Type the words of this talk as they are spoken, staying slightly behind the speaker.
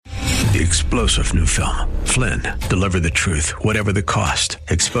The explosive new film, Flynn, deliver the truth, whatever the cost,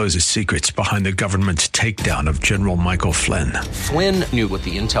 exposes secrets behind the government's takedown of General Michael Flynn. Flynn knew what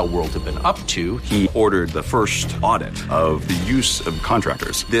the intel world had been up to. He ordered the first audit of the use of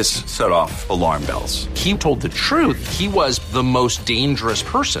contractors. This set off alarm bells. He told the truth. He was the most dangerous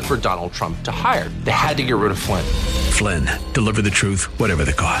person for Donald Trump to hire. They had to get rid of Flynn. Flynn, deliver the truth, whatever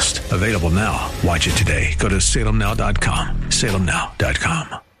the cost. Available now. Watch it today. Go to salemnow.com.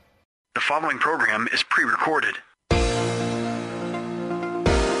 salemnow.com. The following program is pre-recorded.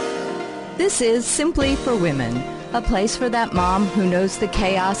 This is Simply for Women, a place for that mom who knows the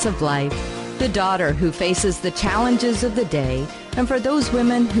chaos of life, the daughter who faces the challenges of the day, and for those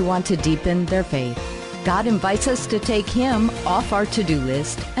women who want to deepen their faith. God invites us to take Him off our to-do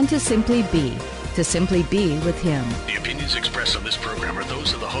list and to simply be with Him. The opinions expressed on this program are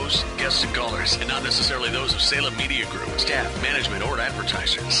those of the hosts, guests, and callers, and not necessarily those of Salem Media Group, staff, management, or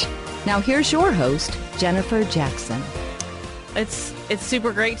advertisers. Now here's your host, Jennifer Jackson. It's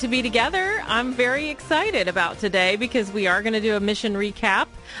super great to be together. I'm very excited about today because we are going to do a mission recap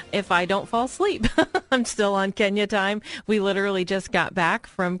if I don't fall asleep. I'm still on Kenya time. We literally just got back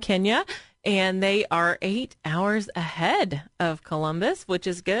from Kenya, and they are 8 hours ahead of Columbus, which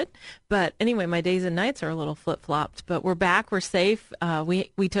is good. But anyway, my days and nights are a little flip-flopped. But we're back. We're safe.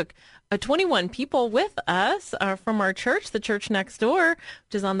 We took 21 people with us from our church, the church next door,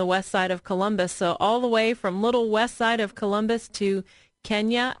 which is on the west side of Columbus. So all the way from little west side of Columbus to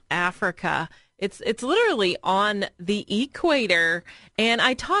Kenya, Africa. It's literally on the equator. And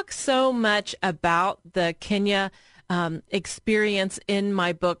I talk so much about the Kenya experience in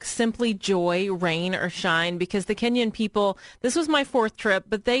my book, Simply Joy, Rain or Shine, because the Kenyan people, this was my 4th trip,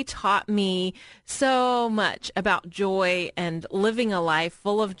 but they taught me so much about joy and living a life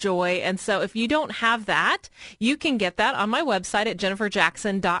full of joy. And so if you don't have that, you can get that on my website at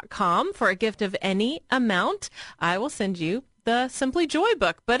jenniferjackson.com for a gift of any amount. I will send you the Simply Joy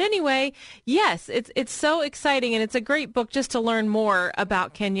book. But anyway, yes, it's so exciting, and it's a great book just to learn more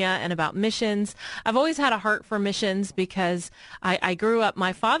about Kenya and about missions. I've always had a heart for missions because I grew up,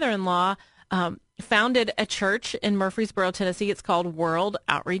 my father-in-law founded a church in Murfreesboro, Tennessee. It's called World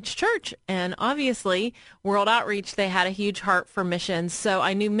Outreach Church. And obviously, World Outreach, they had a huge heart for missions. So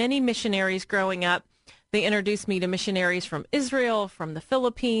I knew many missionaries growing up. They introduced me to missionaries from Israel, from the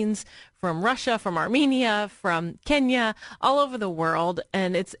Philippines, from Russia, from Armenia, from Kenya, all over the world.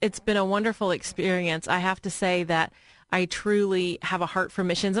 And it's been a wonderful experience. I have to say that I truly have a heart for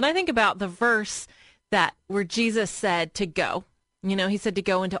missions. And I think about the verse where Jesus said to go. You know, he said to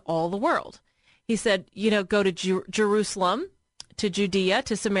go into all the world. He said, go to Jerusalem, to Judea,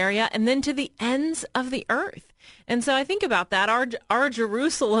 to Samaria, and then to the ends of the earth. And so I think about that. Our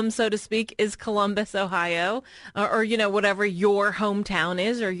Jerusalem, so to speak, is Columbus, Ohio, or whatever your hometown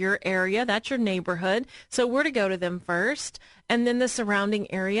is or your area. That's your neighborhood. So we're to go to them first, and then the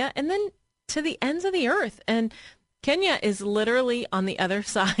surrounding area, and then to the ends of the earth. And Kenya is literally on the other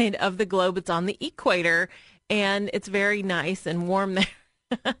side of the globe. It's on the equator, and it's very nice and warm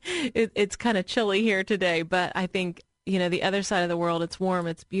there. It's kind of chilly here today, but I think the other side of the world, it's warm,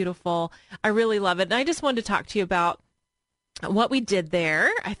 it's beautiful. I really love it. And I just wanted to talk to you about what we did there.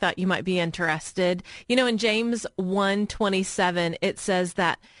 I thought you might be interested. In James 1:27, it says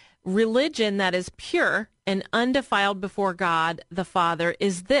that religion that is pure and undefiled before God the Father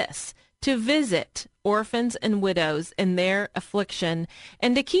is this, to visit orphans and widows in their affliction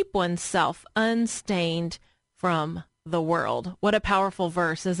and to keep oneself unstained from the world. What a powerful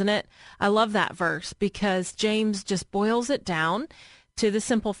verse, isn't it? I love that verse because James just boils it down to the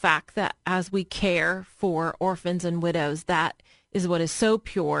simple fact that as we care for orphans and widows, that is what is so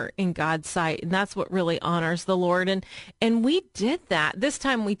pure in God's sight. And that's what really honors the Lord. And we did that. This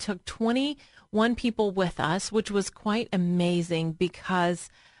time we took 21 people with us, which was quite amazing because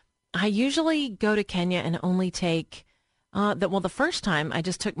I usually go to Kenya and only take, the first time I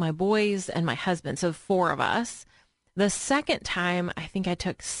just took my boys and my husband, so 4 of us. The second time, I think I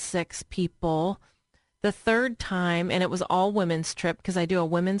took 6 people. The third time, and it was all women's trip because I do a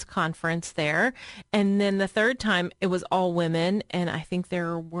women's conference there. And then the third time, it was all women, and I think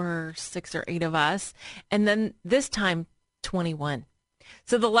there were 6 or 8 of us. And then this time, 21.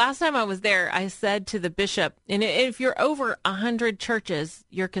 So the last time I was there, I said to the bishop, and if you're over 100 churches,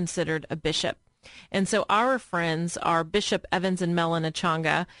 you're considered a bishop. And so our friends are Bishop Evans and Melanie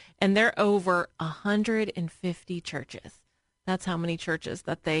Changa, and they're over 150 churches. That's how many churches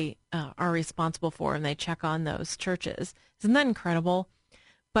that they are responsible for, and they check on those churches. Isn't that incredible?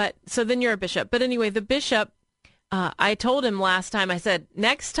 But so then you're a bishop. But anyway, the bishop, I told him last time, I said,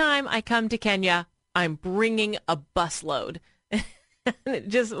 next time I come to Kenya, I'm bringing a busload. And it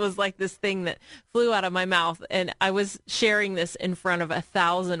just was like this thing that flew out of my mouth. And I was sharing this in front of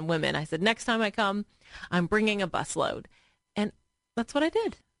 1,000 women. I said, next time I come, I'm bringing a busload. And that's what I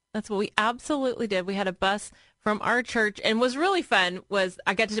did. That's what we absolutely did. We had a bus from our church, and was really fun was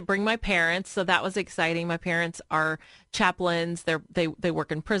I got to bring my parents, so that was exciting. My parents are chaplains. They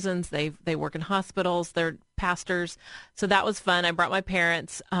work in prisons. They work in hospitals. They're pastors, so that was fun. I brought my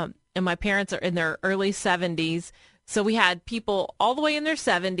parents, and my parents are in their early 70s. So we had people all the way in their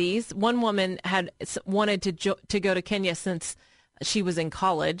 70s. One woman had wanted to go to Kenya since she was in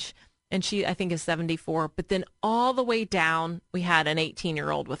college, and she, I think, is 74. But then all the way down, we had an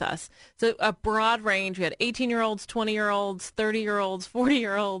 18-year-old with us. So a broad range. We had 18-year-olds, 20-year-olds, 30-year-olds,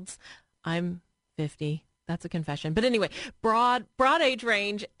 40-year-olds. I'm 50. That's a confession. But anyway, broad age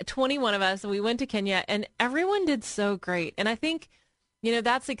range, 21 of us. And we went to Kenya, and everyone did so great. And I think,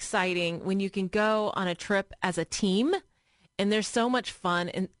 that's exciting when you can go on a trip as a team, and there's so much fun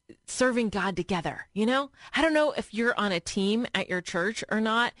in serving God together. I don't know if you're on a team at your church or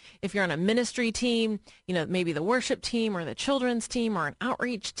not, if you're on a ministry team, maybe the worship team or the children's team or an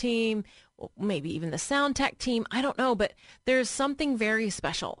outreach team, maybe even the sound tech team. I don't know, but there's something very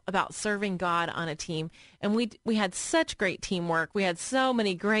special about serving God on a team. And we had such great teamwork. We had so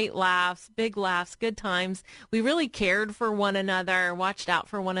many great laughs, big laughs, good times. We really cared for one another, watched out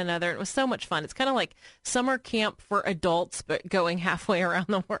for one another. It was so much fun. It's kind of like summer camp for adults, but going halfway around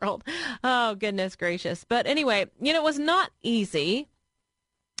the world. Oh, goodness gracious. But anyway, it was not easy.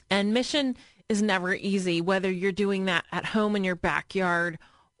 And mission is never easy, whether you're doing that at home in your backyard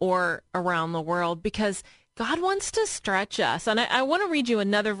or around the world, because God wants to stretch us. And I want to read you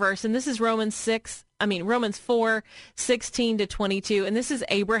another verse, and this is Romans 4:16-22, and this is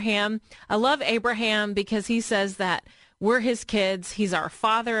Abraham. I love Abraham because he says that we're his kids. He's our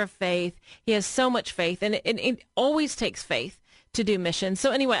father of faith. He has so much faith, and it always takes faith to do mission. So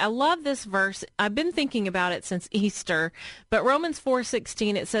anyway, I love this verse. I've been thinking about it since Easter, but Romans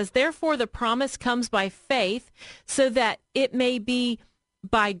 4:16, it says, therefore the promise comes by faith, so that it may be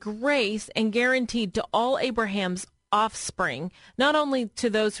by grace and guaranteed to all Abraham's offspring, not only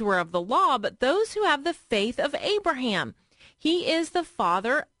to those who are of the law, but those who have the faith of Abraham. He is the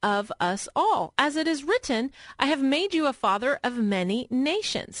father of us all. As it is written, I have made you a father of many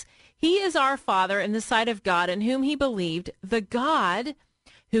nations. He is our father in the sight of God, in whom he believed, the God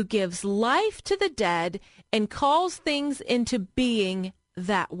who gives life to the dead and calls things into being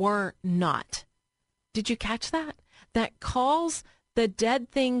that were not. Did you catch that? That calls the dead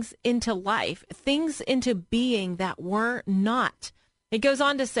things into life, things into being that were not. It goes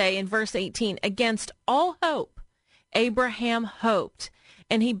on to say in verse 18, against all hope, Abraham hoped,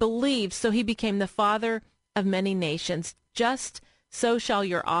 and he believed, so he became the father of many nations. Just so shall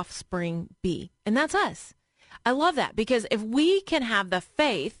your offspring be. And that's us. I love that, because if we can have the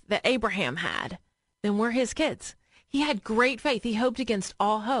faith that Abraham had, then we're his kids. He had great faith. He hoped against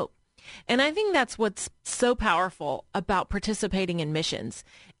all hope. And I think that's what's so powerful about participating in missions,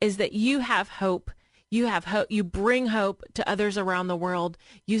 is that you have hope. You have hope. You bring hope to others around the world.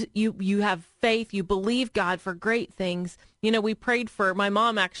 You have faith. You believe God for great things. We prayed for, my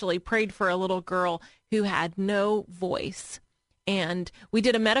mom actually prayed for a little girl who had no voice. And we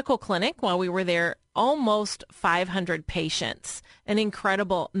did a medical clinic while we were there, almost 500 patients, an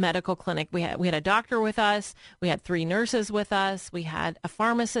incredible medical clinic. We had a doctor with us. We had 3 nurses with us. We had a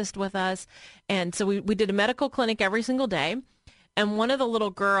pharmacist with us. And so we did a medical clinic every single day. And one of the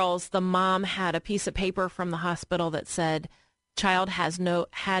little girls, the mom had a piece of paper from the hospital that said, child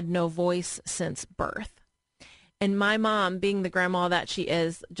had no voice since birth. And my mom, being the grandma that she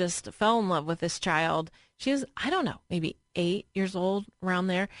is, just fell in love with this child. She was, I don't know, maybe 8 years old, around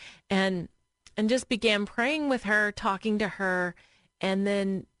there, and just began praying with her, talking to her, and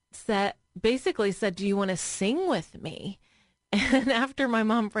then basically said, do you want to sing with me? And after my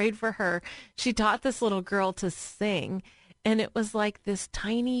mom prayed for her, she taught this little girl to sing, and it was like this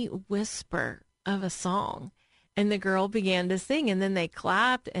tiny whisper of a song. And the girl began to sing, and then they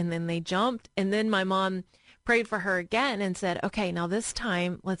clapped, and then they jumped, and then my mom prayed for her again and said, okay, now this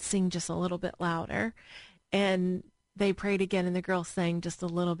time let's sing just a little bit louder. And they prayed again, and the girl sang just a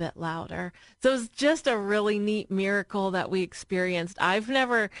little bit louder. So it was just a really neat miracle that we experienced. I've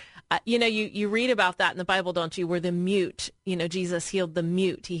never, you read about that in the Bible, don't you, where the mute, Jesus healed the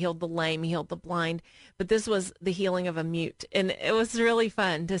mute. He healed the lame. He healed the blind. But this was the healing of a mute. And it was really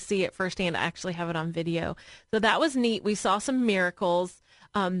fun to see it firsthand. I actually have it on video. So that was neat. We saw some miracles.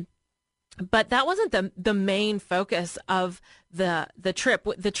 But that wasn't the main focus of the trip.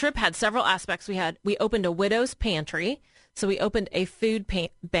 The trip had several aspects. We opened a widow's pantry. So we opened a food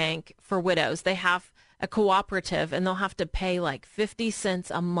bank for widows. They have a cooperative, and they'll have to pay like 50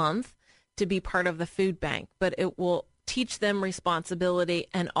 cents a month to be part of the food bank, but it will teach them responsibility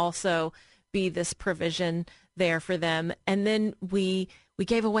and also be this provision there for them. And then we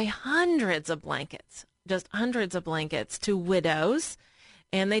gave away hundreds of blankets, just hundreds of blankets to widows.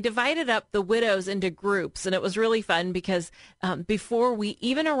 And they divided up the widows into groups. And it was really fun because before we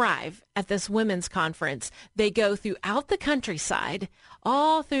even arrive at this women's conference, they go throughout the countryside,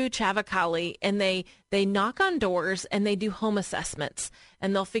 all through Chavacali, and they knock on doors and they do home assessments.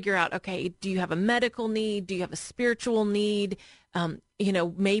 And they'll figure out, okay, do you have a medical need? Do you have a spiritual need?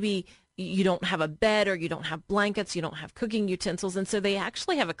 Maybe you don't have a bed, or you don't have blankets, you don't have cooking utensils. And so they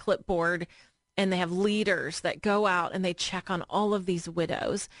actually have a clipboard, and they have leaders that go out and they check on all of these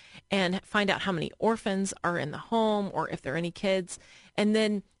widows and find out how many orphans are in the home, or if there are any kids. And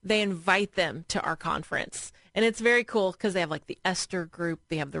then they invite them to our conference. And it's very cool because they have like the Esther group,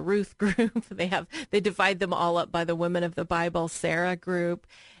 they have the Ruth group, they divide them all up by the Women of the Bible, Sarah group.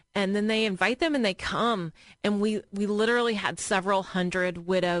 And then they invite them and they come. And we literally had several hundred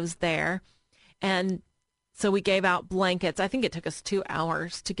widows there. And so we gave out blankets. I think it took us 2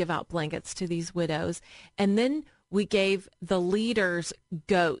 hours to give out blankets to these widows. And then we gave the leaders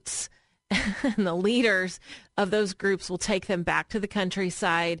goats. And the leaders of those groups will take them back to the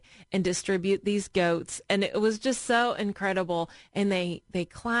countryside and distribute these goats. And it was just so incredible. And they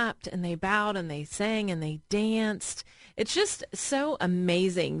clapped and they bowed and they sang and they danced. It's just so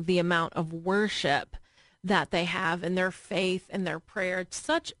amazing, the amount of worship that they have in their faith and their prayer.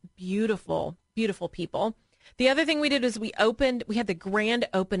 Such beautiful, beautiful people. The other thing we did is we had the grand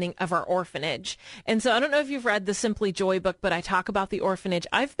opening of our orphanage. And so I don't know if you've read the Simply Joy book, but I talk about the orphanage.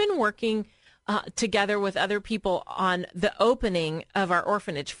 I've been working together with other people on the opening of our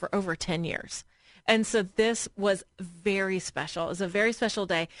orphanage for over 10 years. And so this was very special. It was a very special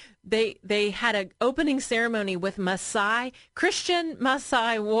day. They had an opening ceremony with Christian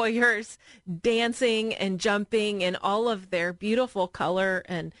Maasai warriors dancing and jumping in all of their beautiful color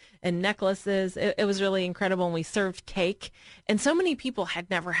and necklaces. It was really incredible. And we served cake. And so many people had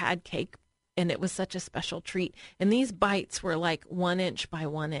never had cake. And it was such a special treat. And these bites were like 1 inch by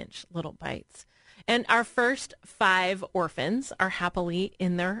 1 inch little bites. And our first 5 orphans are happily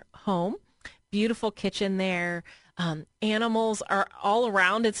in their home. Beautiful kitchen there. Animals are all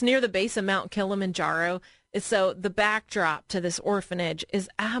around. It's near the base of Mount Kilimanjaro. So the backdrop to this orphanage is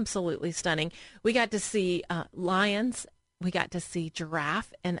absolutely stunning. We got to see lions. We got to see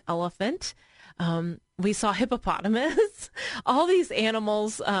giraffe and elephant. We saw hippopotamus, all these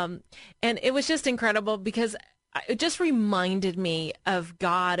animals. And it was just incredible because it just reminded me of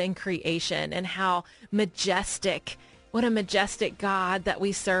God and creation and how majestic, what a majestic God that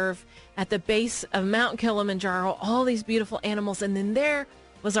we serve at the base of Mount Kilimanjaro, all these beautiful animals. And then there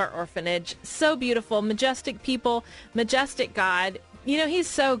was our orphanage. So beautiful, majestic people, majestic God. You know, he's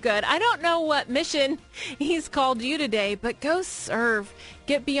so good. I don't know what mission he's called you today, but go serve.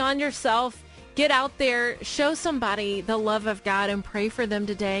 Get beyond yourself. Get out there. Show somebody the love of God and pray for them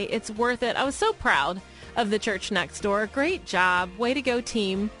today. It's worth it. I was so proud of the church next door. Great job. Way to go,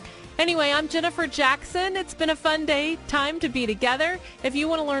 team. Anyway, I'm Jennifer Jackson. It's been a fun day. Time to be together. If you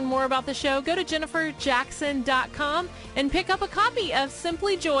want to learn more about the show, go to jenniferjackson.com and pick up a copy of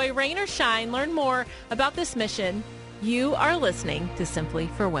Simply Joy, Rain or Shine. Learn more about this mission. You are listening to Simply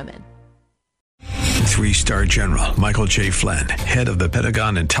for Women. 3-star General Michael J. Flynn, head of the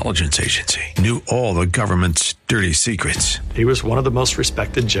Pentagon Intelligence Agency, knew all the government's dirty secrets. He was one of the most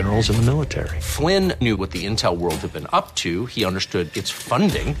respected generals in the military. Flynn knew what the intel world had been up to. He understood its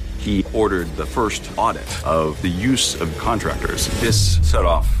funding. He ordered the first audit of the use of contractors. This set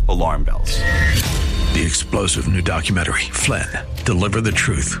off alarm bells. The explosive new documentary, Flynn, Deliver the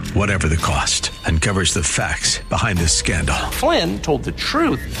Truth, Whatever the Cost, uncovers the facts behind this scandal. Flynn told the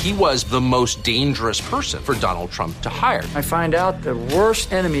truth. He was the most dangerous person for Donald Trump to hire. I find out the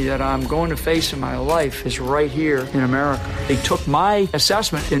worst enemy that I'm going to face in my life is right here in America. They took my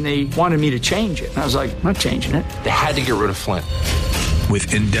assessment and they wanted me to change it. And I was like, I'm not changing it. They had to get rid of Flynn.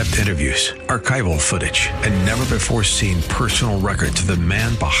 With in-depth interviews, archival footage, and never-before-seen personal records of the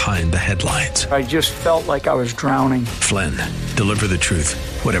man behind the headlines. I just felt like I was drowning. Flynn, Deliver the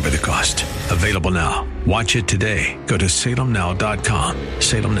Truth, Whatever the Cost. Available now. Watch it today. Go to salemnow.com.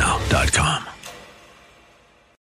 salemnow.com.